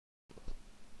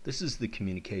This is the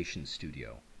Communication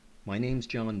Studio. My name's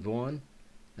John Vaughn,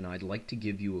 and I'd like to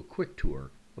give you a quick tour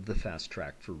of the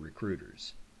FastTrack for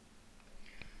recruiters.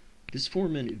 This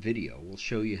 4-minute video will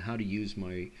show you how to use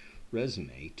my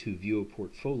resume to view a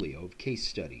portfolio of case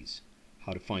studies,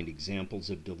 how to find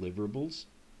examples of deliverables,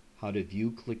 how to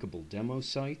view clickable demo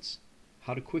sites,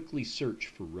 how to quickly search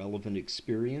for relevant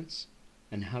experience,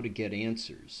 and how to get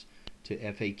answers to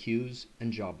FAQs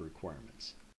and job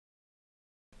requirements.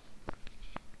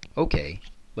 Okay,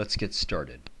 let's get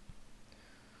started.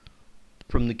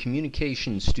 From the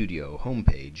Communication Studio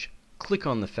homepage, click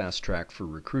on the FastTrack for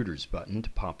Recruiters button to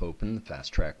pop open the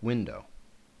FastTrack window.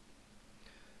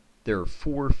 There are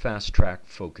 4 FastTrack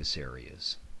focus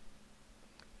areas.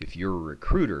 If you're a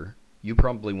recruiter, you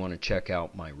probably want to check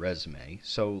out my resume,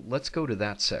 so let's go to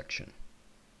that section.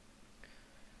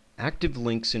 Active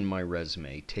links in my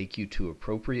resume take you to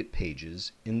appropriate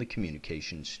pages in the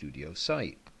Communication Studio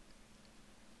site.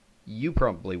 You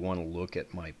probably want to look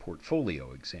at my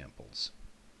portfolio examples.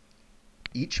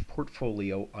 Each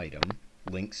portfolio item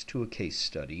links to a case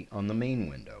study on the main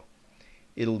window.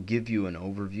 It'll give you an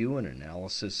overview and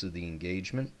analysis of the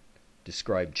engagement,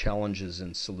 describe challenges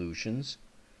and solutions,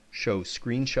 show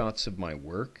screenshots of my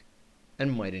work,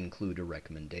 and might include a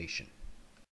recommendation.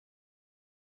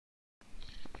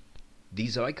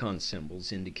 These icon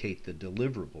symbols indicate the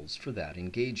deliverables for that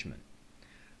engagement.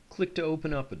 Click to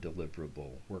open up a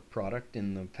deliverable work product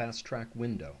in the FastTrack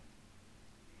window.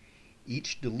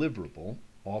 Each deliverable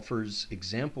offers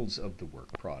examples of the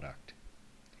work product.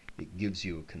 It gives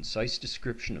you a concise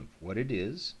description of what it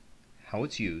is, how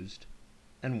it's used,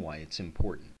 and why it's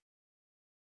important.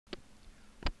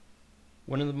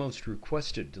 One of the most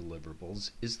requested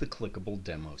deliverables is the clickable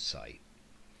demo site.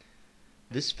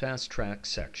 This FastTrack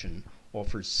section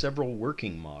offers several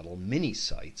working model mini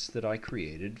sites that I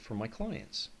created for my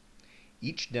clients.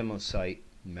 Each demo site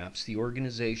maps the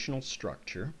organizational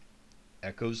structure,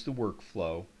 echoes the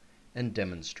workflow, and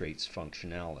demonstrates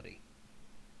functionality.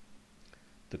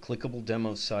 The clickable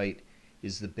demo site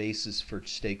is the basis for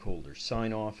stakeholder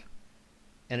sign-off,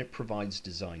 and it provides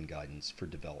design guidance for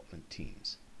development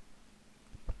teams.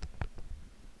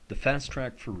 The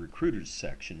FastTrack for Recruiters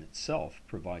section itself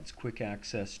provides quick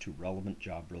access to relevant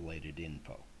job-related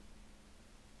info.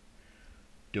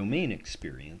 Domain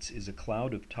experience is a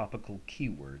cloud of topical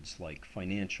keywords like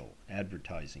financial,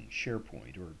 advertising,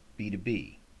 SharePoint, or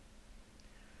B2B.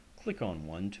 Click on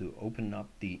one to open up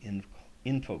the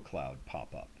Info Cloud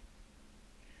pop-up.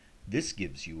 This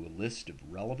gives you a list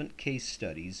of relevant case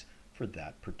studies for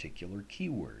that particular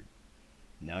keyword.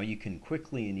 Now you can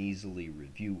quickly and easily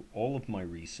review all of my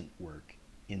recent work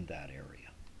in that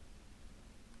area.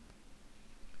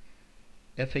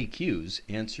 FAQs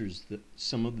answers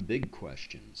some of the big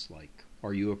questions like,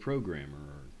 are you a programmer,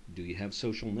 or do you have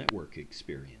social network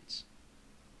experience?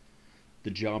 The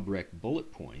job rec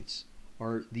bullet points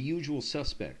are the usual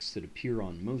suspects that appear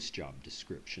on most job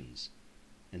descriptions,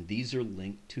 and these are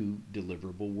linked to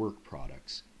deliverable work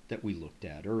products that we looked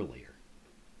at earlier.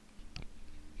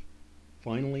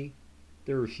 Finally,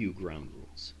 there are a few ground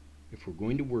rules. If we're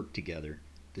going to work together,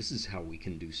 this is how we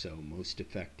can do so most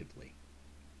effectively.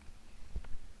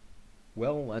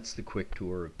 Well, that's the quick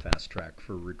tour of FastTrack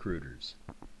for Recruiters.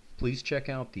 Please check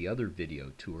out the other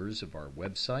video tours of our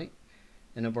website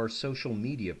and of our social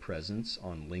media presence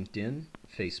on LinkedIn,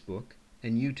 Facebook,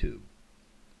 and YouTube.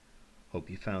 Hope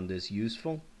you found this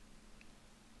useful.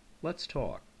 Let's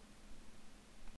talk.